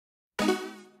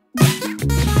Hi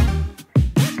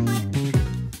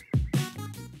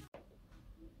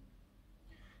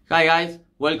guys,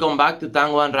 welcome back to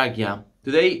Tango and Rakia.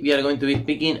 Today we are going to be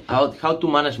speaking about how to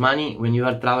manage money when you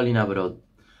are traveling abroad.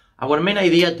 Our main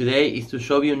idea today is to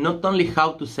show you not only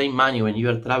how to save money when you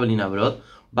are traveling abroad,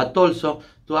 but also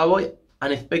to avoid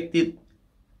unexpected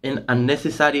and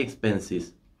unnecessary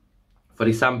expenses. For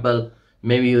example,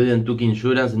 maybe you didn't took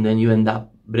insurance and then you end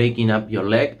up breaking up your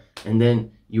leg and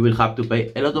then you will have to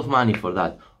pay a lot of money for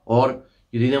that. Or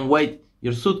you didn't weight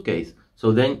your suitcase,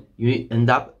 so then you end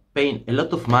up paying a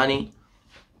lot of money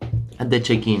at the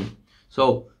check-in.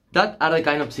 So that are the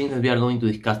kind of things that we are going to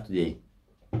discuss today.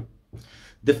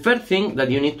 The first thing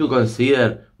that you need to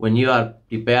consider when you are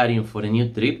preparing for a new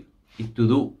trip is to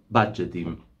do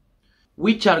budgeting.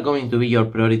 Which are going to be your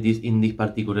priorities in this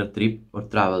particular trip or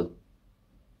travel?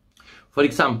 For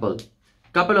example,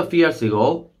 a couple of years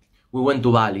ago, we went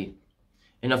to Bali.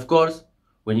 And of course,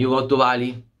 when you go to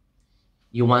Bali,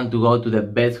 you want to go to the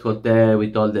best hotel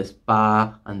with all the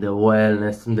spa and the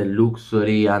wellness and the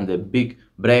luxury and the big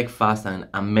breakfast and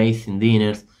amazing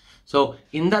dinners. So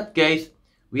in that case,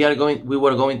 we were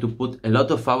going to put a lot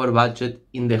of our budget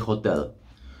in the hotel.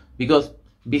 Because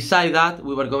beside that,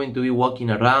 we were going to be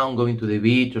walking around, going to the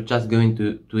beach, or just going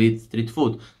to eat street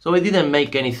food. So it didn't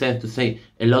make any sense to save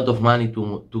a lot of money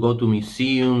to go to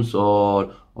museums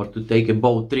or to take a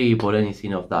boat trip or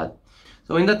anything of that.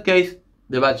 So in that case,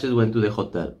 the budget went to the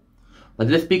hotel. But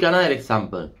let's pick another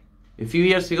example. A few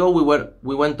years ago,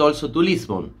 we went also to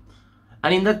Lisbon.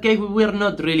 And in that case, we were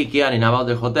not really caring about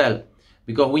the hotel,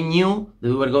 because we knew that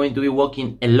we were going to be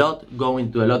walking a lot,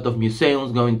 going to a lot of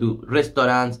museums, going to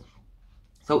restaurants.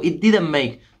 So it didn't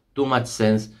make too much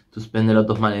sense to spend a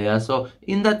lot of money there. So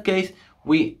in that case,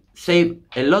 we saved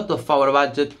a lot of our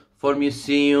budget for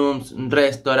museums,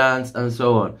 restaurants, and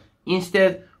so on.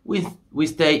 Instead, we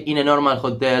stay in a normal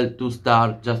hotel,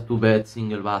 2-star, just 2 beds,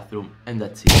 single bathroom, and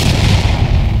that's it.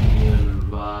 Single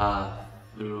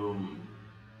bathroom,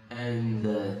 and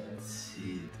that's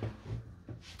it.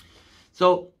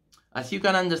 So, as you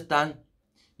can understand,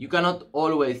 you cannot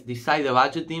always decide the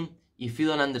budgeting if you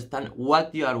don't understand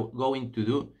what you are going to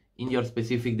do in your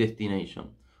specific destination.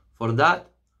 For that,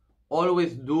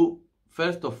 always do,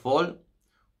 first of all,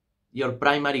 your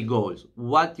primary goals,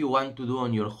 what you want to do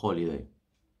on your holiday.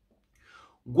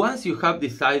 Once you have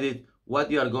decided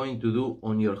what you are going to do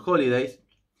on your holidays,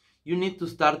 you need to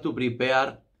start to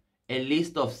prepare a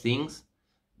list of things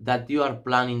that you are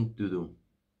planning to do.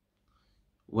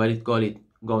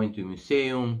 Going to a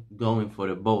museum, going for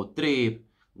a boat trip,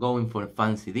 going for a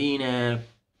fancy dinner,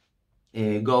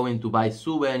 going to buy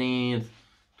souvenirs,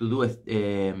 to do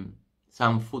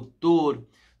some food tour.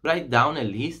 Write down a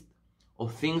list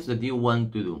of things that you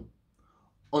want to do.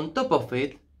 On top of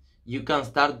it, you can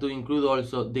start to include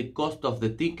also the cost of the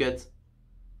tickets.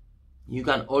 You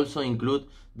can also include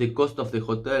the cost of the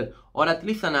hotel, or at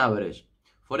least an average.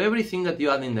 For everything that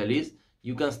you add in the list,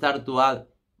 you can start to add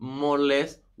more or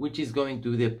less which is going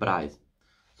to be the price.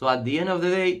 So at the end of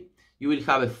the day, you will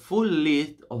have a full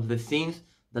list of the things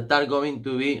that are going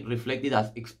to be reflected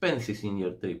as expenses in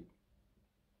your trip.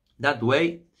 That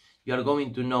way, you are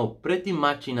going to know pretty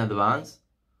much in advance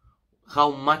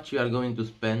how much you are going to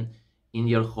spend in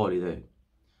your holiday.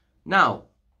 Now,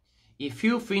 if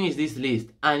you finish this list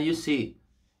and you see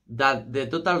that the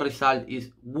total result is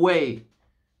way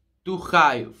too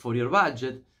high for your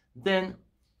budget, then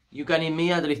you can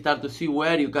immediately start to see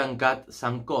where you can cut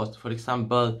some costs. For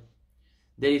example,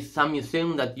 there is some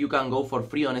museum that you can go for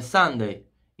free on a Sunday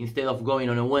instead of going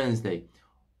on a Wednesday.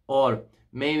 Or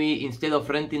maybe instead of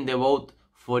renting the boat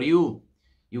for you,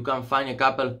 you can find a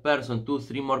couple person,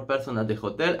 2-3 more person at the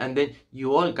hotel, and then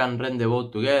you all can rent the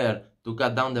boat together to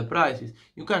cut down the prices.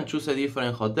 You can choose a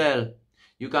different hotel.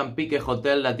 You can pick a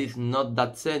hotel that is not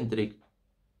that centric,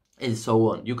 and so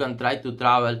on. You can try to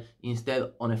travel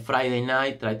instead on a Friday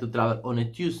night, try to travel on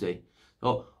a Tuesday.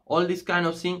 So all this kind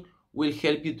of thing will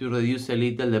help you to reduce a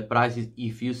little the prices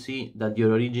if you see that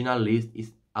your original list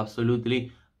is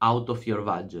absolutely out of your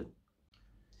budget.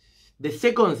 The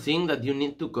second thing that you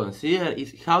need to consider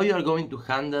is how you are going to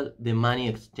handle the money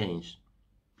exchange.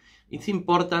 It's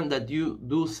important that you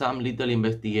do some little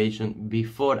investigation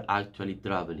before actually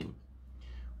traveling.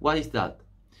 What is that?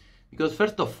 Because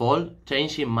first of all,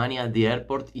 changing money at the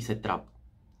airport is a trap.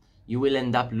 You will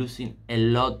end up losing a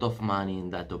lot of money in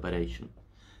that operation.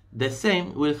 The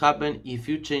same will happen if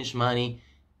you change money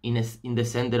in the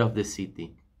center of the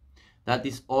city. That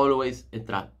is always a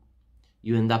trap.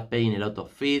 You end up paying a lot of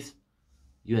fees.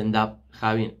 You end up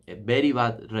having a very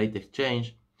bad rate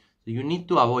exchange. So you need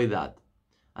to avoid that.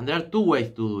 And there are two ways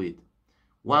to do it.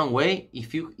 One way,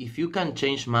 if you can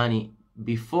change money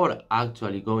before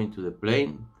actually going to the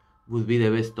plane would be the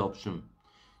best option.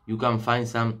 You can find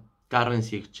some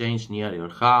currency exchange near your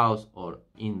house or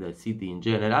in the city in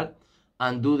general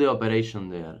and do the operation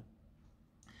there.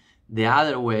 The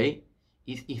other way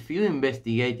is if you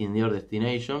investigate in your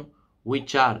destination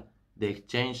which are the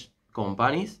exchange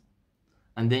companies,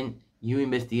 and then you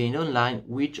investigate online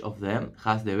which of them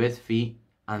has the best fee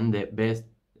and the best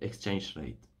exchange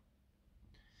rate.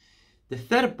 The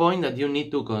third point that you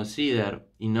need to consider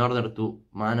in order to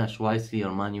manage wisely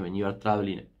your money when you are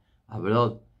traveling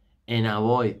abroad and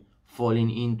avoid falling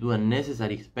into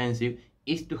unnecessary expenses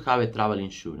is to have a travel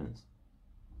insurance.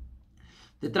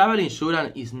 The travel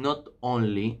insurance is not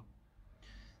only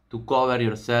to cover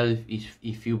yourself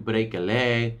if you break a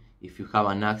leg, if you have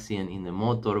an accident in the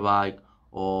motorbike,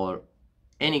 or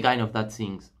any kind of that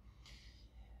things.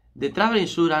 The travel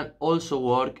insurance also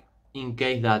works in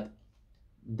case that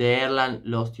the airline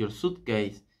lost your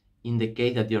suitcase, in the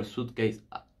case that your suitcase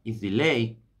is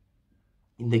delayed,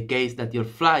 in the case that your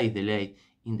flight is delayed,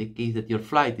 in the case that your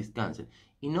flight is cancelled.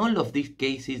 In all of these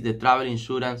cases, the travel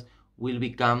insurance will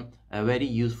become a very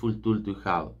useful tool to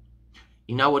have.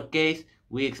 In our case,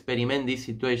 we experiment this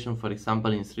situation, for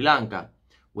example, in Sri Lanka,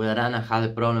 where Anna had a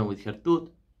problem with her tooth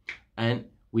and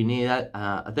we needed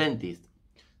a dentist.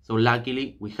 So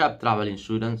luckily, we have travel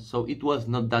insurance, so it was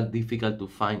not that difficult to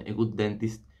find a good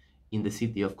dentist in the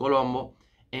city of Colombo,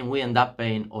 and we end up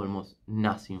paying almost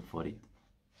nothing for it.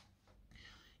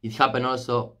 It happened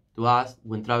also to us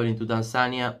when traveling to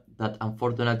Tanzania that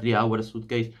unfortunately our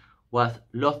suitcase was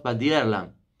lost by the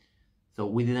airline. So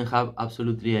we didn't have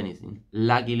absolutely anything.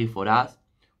 Luckily for us,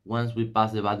 once we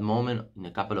pass the bad moment in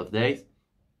a couple of days,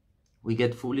 we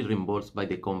get fully reimbursed by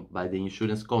the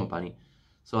insurance company.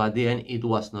 So at the end, it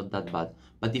was not that bad.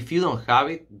 But if you don't have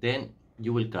it, then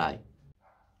you will cry.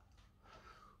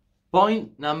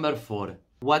 Point number 4.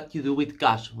 What you do with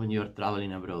cash when you are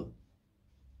traveling abroad.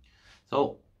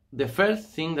 So the first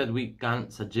thing that we can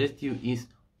suggest you is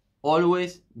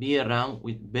always be around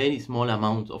with very small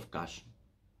amounts of cash.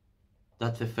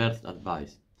 That's the first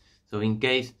advice. So in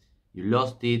case you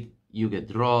lost it, you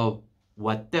get robbed,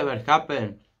 whatever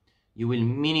happened, you will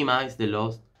minimize the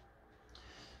loss.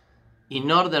 In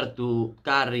order to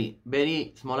carry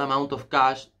very small amount of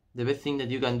cash, the best thing that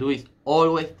you can do is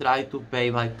always try to pay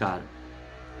by card.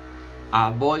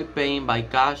 Avoid paying by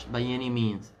cash by any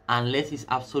means. Unless it's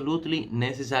absolutely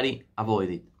necessary, avoid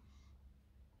it.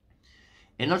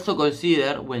 And also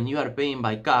consider when you are paying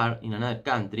by card in another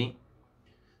country,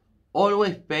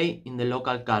 always pay in the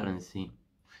local currency.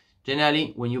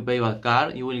 Generally, when you pay by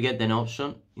card, you will get an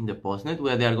option in the postnet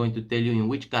where they are going to tell you in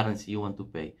which currency you want to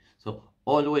pay. So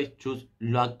always choose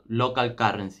local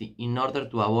currency in order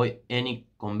to avoid any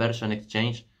conversion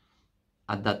exchange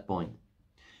at that point.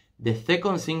 The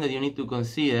second thing that you need to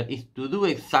consider is to do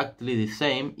exactly the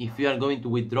same if you are going to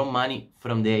withdraw money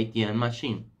from the ATM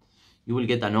machine. You will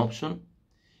get an option,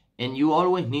 and you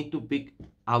always need to pick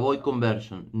avoid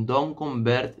conversion. Don't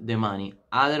convert the money,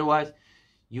 otherwise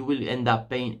you will end up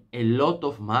paying a lot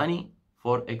of money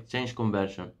for exchange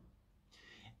conversion.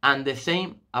 And the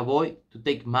same, avoid to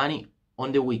take money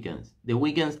on the weekends. The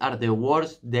weekends are the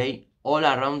worst day all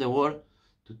around the world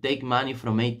to take money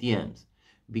from ATMs,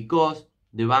 because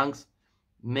the banks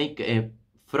make a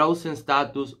frozen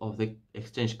status of the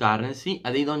exchange currency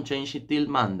and they don't change it till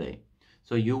Monday.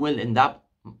 So you will end up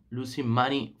losing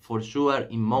money for sure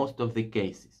in most of the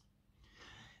cases.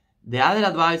 The other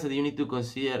advice that you need to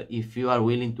consider if you are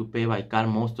willing to pay by card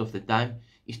most of the time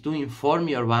is to inform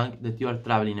your bank that you are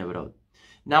traveling abroad.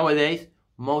 Nowadays,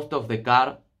 most of the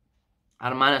cards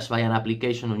are managed by an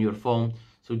application on your phone,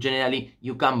 so generally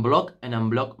you can block and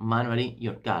unblock manually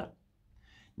your card.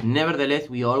 Nevertheless,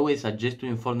 we always suggest to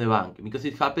inform the bank, because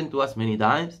it happened to us many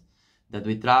times that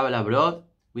we travel abroad,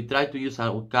 we try to use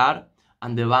our card,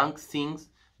 and the bank thinks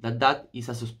that that is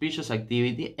a suspicious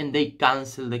activity and they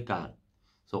cancel the card.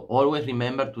 So always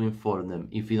remember to inform them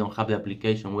if you don't have the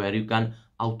application where you can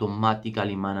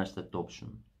automatically manage that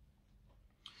option.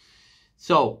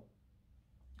 So,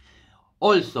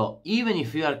 also, even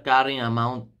if you are carrying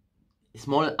a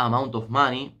small amount of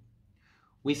money,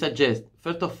 we suggest,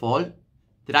 first of all,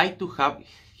 try to have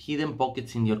hidden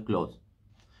pockets in your clothes.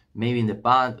 Maybe in the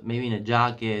pants, maybe in a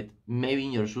jacket, maybe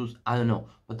in your shoes, I don't know.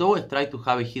 But always try to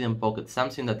have a hidden pocket,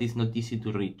 something that is not easy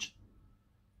to reach.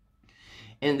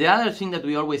 And the other thing that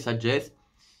we always suggest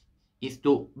is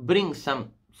to bring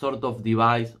some sort of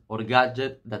device or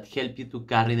gadget that help you to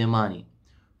carry the money.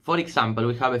 For example,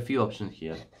 we have a few options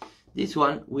here. This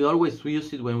one, we always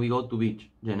use it when we go to beach,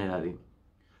 generally.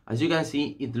 As you can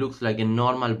see, it looks like a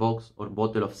normal box or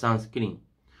bottle of sunscreen.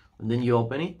 And then you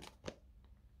open it.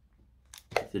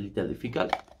 it's a little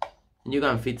difficult. And you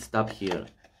can fit stuff here.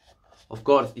 Of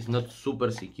course, it's not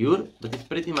super secure, but it's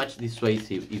pretty much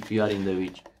dissuasive if you are in the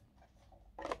beach.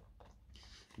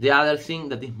 The other thing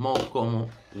that is more common,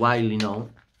 widely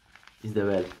known, is the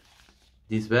belt.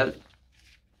 This belt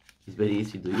is very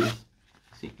easy to use.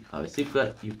 See, you have a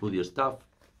zipper, you put your stuff,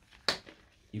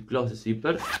 you close the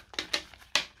zipper,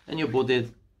 and you put it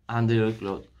under your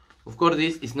clothes. Of course,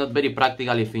 this is not very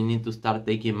practical if you need to start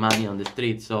taking money on the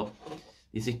street, so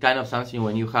this is kind of something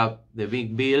when you have the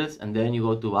big bills and then you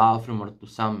go to bathroom or to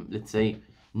some, let's say,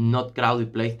 not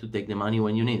crowded place to take the money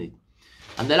when you need it.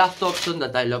 And the last option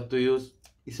that I love to use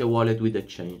is a wallet with a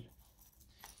chain.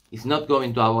 It's not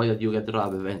going to avoid that you get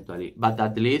robbed eventually, but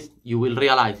at least you will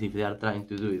realize if they are trying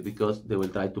to do it, because they will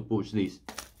try to push this.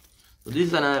 So this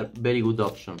is another very good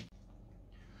option.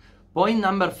 Point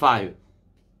number 5,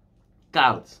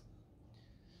 cards.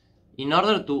 In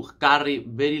order to carry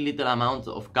very little amounts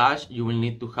of cash, you will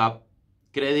need to have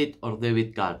credit or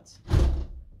debit cards.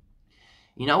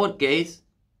 In our case,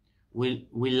 we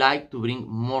like to bring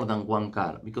more than one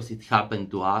card, because it happened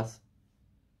to us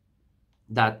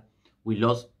that we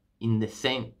lost in the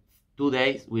same 2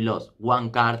 days, we lost one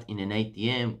card in an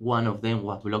ATM, one of them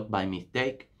was blocked by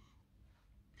mistake,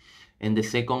 and the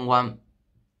second one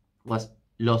was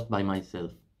lost by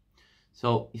myself.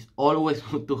 So it's always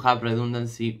good to have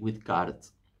redundancy with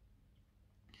cards.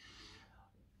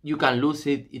 You can lose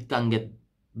it, it can get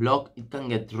blocked, it can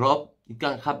get robbed, it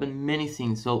can happen many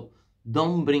things, so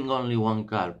don't bring only one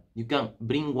card. You can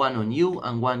bring one on you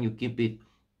and one you keep it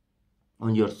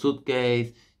on your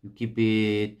suitcase, you keep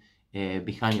it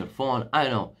behind your phone, I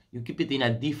don't know, you keep it in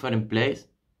a different place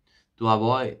to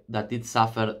avoid that it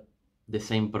suffer the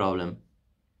same problem.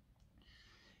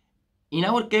 In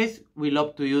our case, we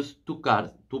love to use two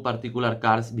particular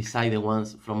cards beside the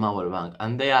ones from our bank,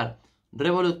 and they are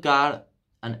Revolut card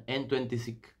and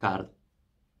N26 card.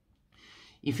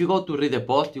 If you go to read the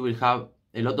post, you will have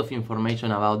a lot of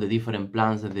information about the different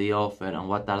plans that they offer and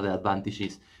what are the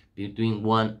advantages between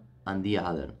one and the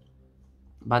other.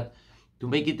 But to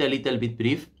make it a little bit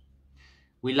brief,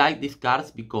 we like these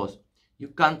cards because you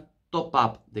can top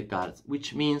up the cards,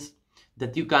 which means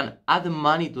that you can add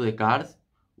money to the cards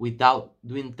without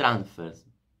doing transfers.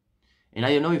 And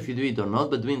I don't know if you do it or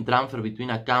not, but doing transfer between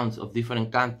accounts of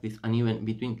different countries and even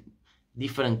between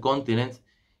different continents,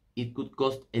 it could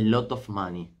cost a lot of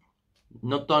money.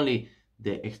 Not only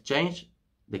the exchange,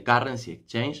 the currency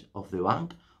exchange of the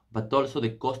bank, but also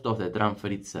the cost of the transfer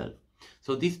itself.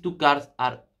 So these two cards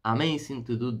are amazing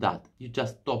to do that. You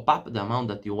just top up the amount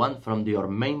that you want from your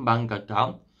main bank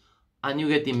account and you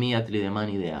get immediately the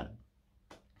money there.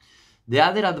 The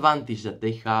other advantage that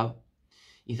they have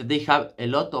is that they have a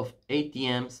lot of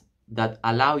ATMs that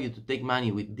allow you to take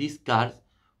money with these cards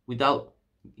without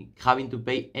having to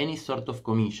pay any sort of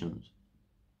commissions.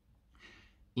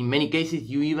 In many cases,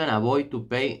 you even avoid to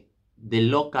pay the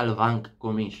local bank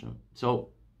commission. So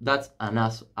that's an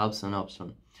awesome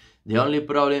option. The only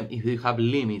problem is you have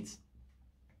limits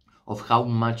of how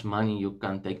much money you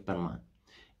can take per month.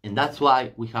 And that's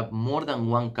why we have more than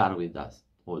one card with us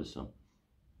also.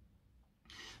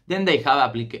 Then they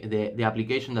have the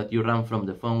application that you run from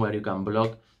the phone where you can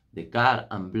block the card,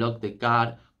 unblock the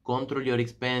card, control your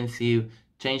expenses,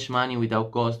 change money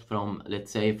without cost from, let's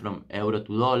say, from euro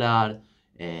to dollar.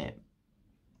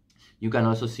 You can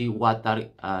also see what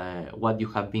you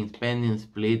have been spending,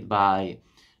 split by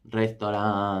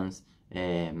restaurants,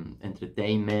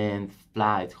 entertainment,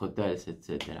 flights, hotels,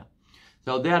 etc.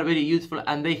 So they are very useful,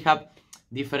 and they have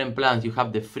different plans. You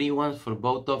have the free ones for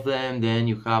both of them, then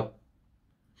you have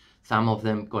some of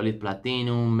them call it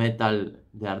platinum, metal,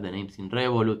 they are the names in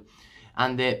Revolut.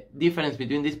 And the difference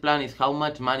between this plan is how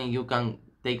much money you can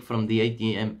take from the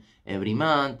ATM every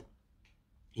month,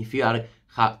 if you are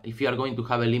going to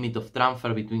have a limit of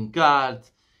transfer between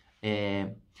cards.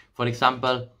 For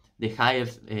example, the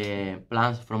highest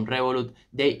plans from Revolut,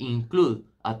 they include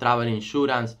a travel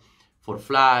insurance for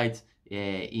flights,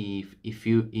 if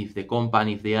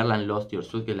the airline lost your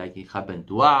suitcase like it happened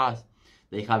to us.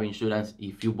 They have insurance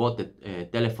if you bought a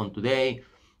telephone today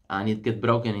and it gets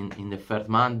broken in the first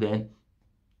month, then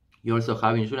you also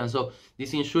have insurance. So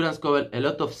this insurance covers a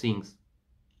lot of things.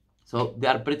 So they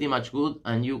are pretty much good,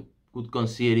 and you could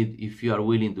consider it if you are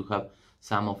willing to have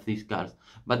some of these cards.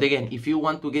 But again, if you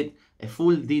want to get a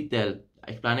full detailed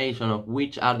explanation of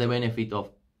which are the benefits of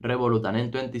Revolut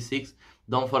and N26,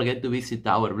 don't forget to visit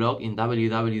our blog in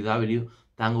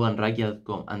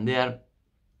www.tangoandrakia.com, and there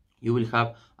you will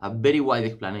have a very wide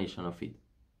explanation of it.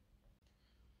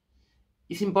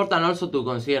 It's important also to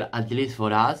consider, at least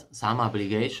for us, some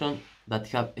applications that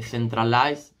have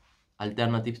centralized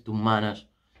alternatives to manage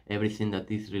everything that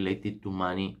is related to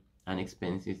money and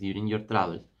expenses during your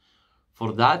travels.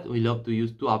 For that, we love to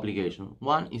use two applications.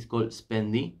 One is called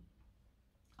Spendy,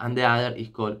 and the other is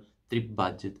called Trip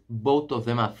Budget. Both of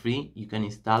them are free. You can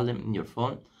install them in your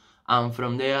phone, and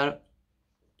from there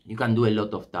you can do a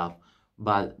lot of stuff.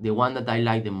 But the one that I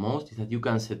like the most is that you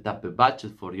can set up a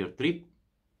budget for your trip,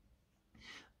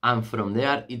 and from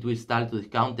there it will start to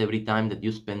discount every time that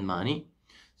you spend money.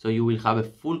 So you will have a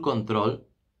full control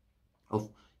of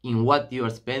in what you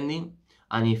are spending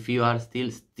and if you are still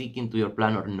sticking to your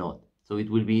plan or not. So it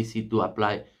will be easy to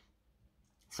apply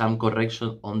some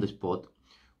correction on the spot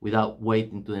without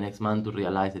waiting to the next month to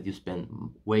realize that you spend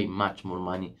way much more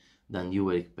money than you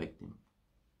were expecting.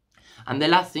 And the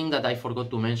last thing that I forgot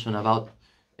to mention about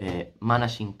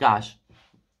managing cash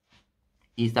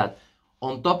is that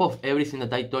on top of everything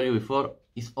that I told you before,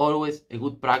 it's always a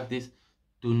good practice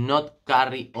to not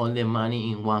carry all the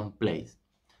money in one place.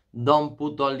 Don't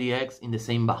put all the eggs in the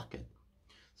same basket.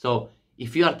 So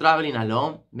if you are traveling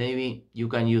alone, maybe you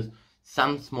can use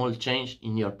some small change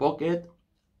in your pocket,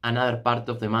 another part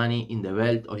of the money in the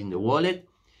belt or in the wallet,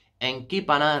 and keep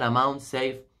another amount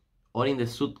safe or in the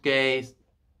suitcase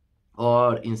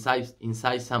or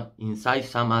inside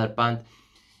some other pant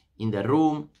in the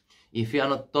room. If you are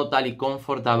not totally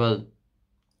comfortable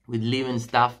with leaving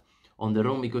stuff on the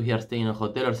room because you are staying in a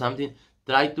hotel or something,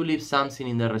 try to leave something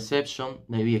in the reception,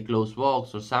 maybe a closed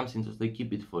box or something, so they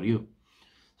keep it for you.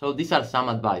 So these are some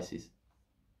advices.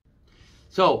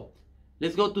 So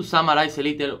let's go to summarize a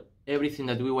little everything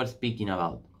that we were speaking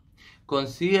about.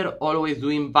 Consider always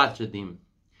doing budgeting.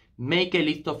 Make a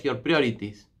list of your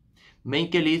priorities.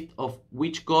 Make a list of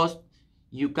which cost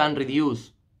you can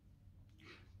reduce.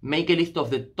 Make a list of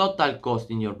the total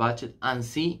cost in your budget and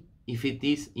see if it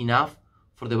is enough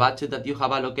for the budget that you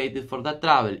have allocated for that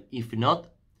travel. If not,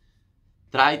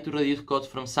 try to reduce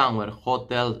costs from somewhere: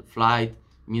 hotel, flight,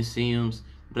 museums,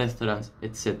 restaurants,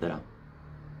 etc.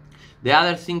 The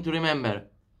other thing to remember: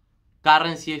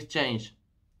 currency exchange.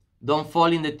 Don't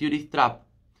fall in the tourist trap.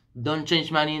 Don't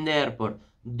change money in the airport.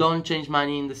 Don't change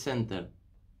money in the center.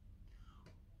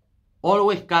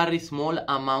 Always carry small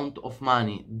amount of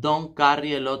money. Don't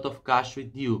carry a lot of cash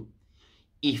with you.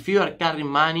 If you are carrying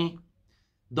money,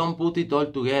 don't put it all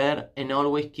together, and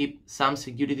always keep some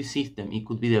security system. It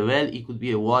could be the belt, it could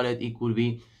be a wallet, it could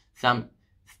be some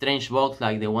strange box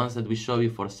like the ones that we show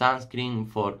you for sunscreen,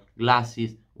 for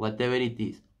glasses, whatever it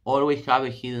is. Always have a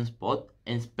hidden spot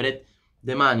and spread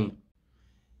the money.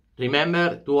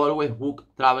 Remember to always book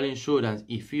travel insurance.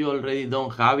 If you already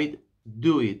don't have it,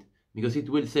 do it, because it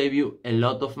will save you a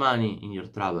lot of money in your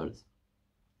travels.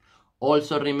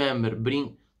 Also remember,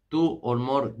 bring 2 or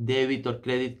more debit or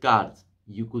credit cards.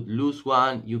 You could lose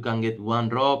one, you can get one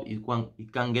robbed,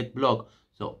 it can get blocked.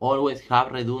 So always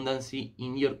have redundancy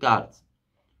in your cards.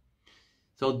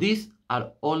 So these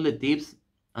are all the tips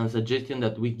and suggestions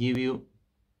that we give you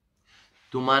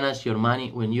to manage your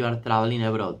money when you are traveling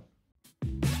abroad.